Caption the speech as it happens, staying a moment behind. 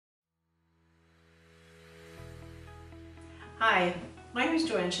Hi, my name is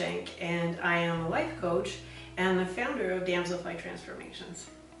Joanne Shank and I am a life coach and the founder of Damselfly Transformations.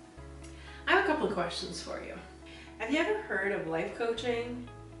 I have a couple of questions for you. Have you ever heard of life coaching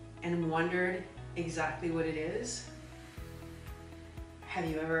and wondered exactly what it is? Have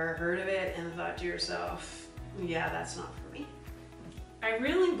you ever heard of it and thought to yourself, yeah, that's not for me? I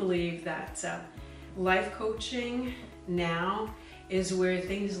really believe that life coaching now is where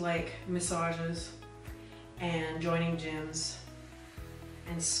things like massages and joining gyms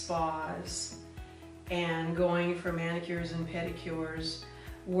and spas and going for manicures and pedicures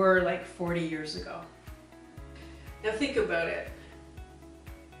were like 40 years ago. Now think about it.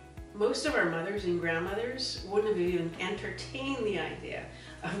 Most of our mothers and grandmothers wouldn't have even entertained the idea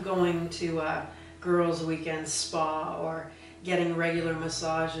of going to a girls' weekend spa or getting regular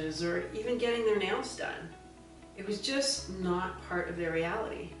massages or even getting their nails done. It was just not part of their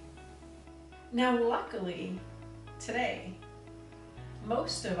reality. Now luckily, today,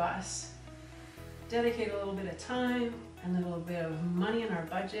 most of us dedicate a little bit of time and a little bit of money in our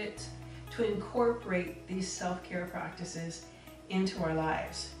budget to incorporate these self-care practices into our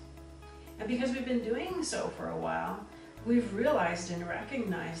lives. And because we've been doing so for a while, we've realized and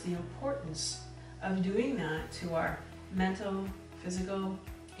recognized the importance of doing that to our mental, physical,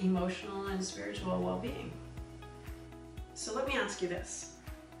 emotional, and spiritual well-being. So let me ask you this.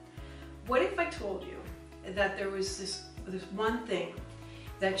 What if I told you that there was this one thing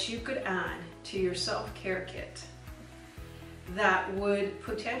that you could add to your self-care kit that would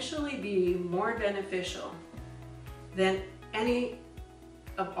potentially be more beneficial than any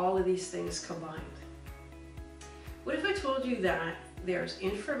of all of these things combined? What if I told you that there's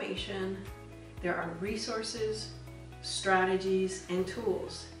information, there are resources, strategies, and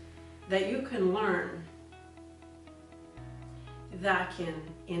tools that you can learn that can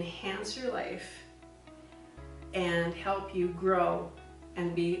enhance your life and help you grow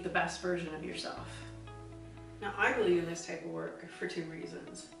and be the best version of yourself? Now, I believe in this type of work for two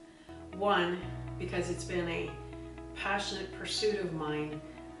reasons. One, because it's been a passionate pursuit of mine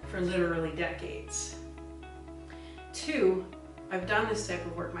for literally decades. Two, I've done this type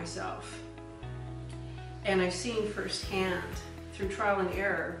of work myself, and I've seen firsthand, through trial and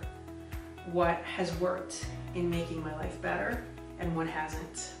error, what has worked in making my life better and what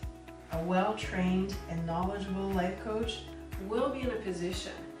hasn't. A well-trained and knowledgeable life coach will be in a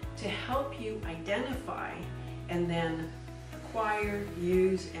position to help you identify and then acquire,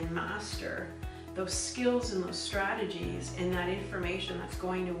 use, and master those skills and those strategies and that information that's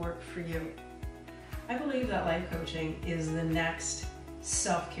going to work for you. I believe that life coaching is the next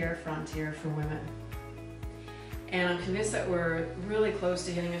self-care frontier for women. And I'm convinced that we're really close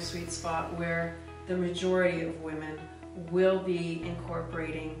to hitting a sweet spot where the majority of women will be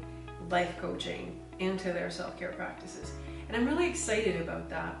incorporating life coaching into their self-care practices. And I'm really excited about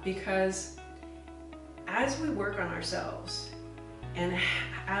that because as we work on ourselves and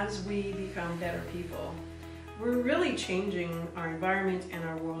as we become better people, we're really changing our environment and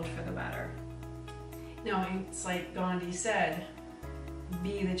our world for the better. Now, it's like Gandhi said,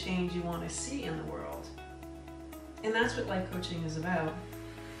 be the change you want to see in the world. And that's what life coaching is about.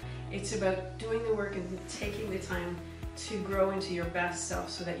 It's about doing the work and taking the time to grow into your best self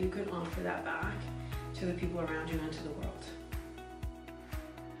so that you can offer that back to the people around you and to the world.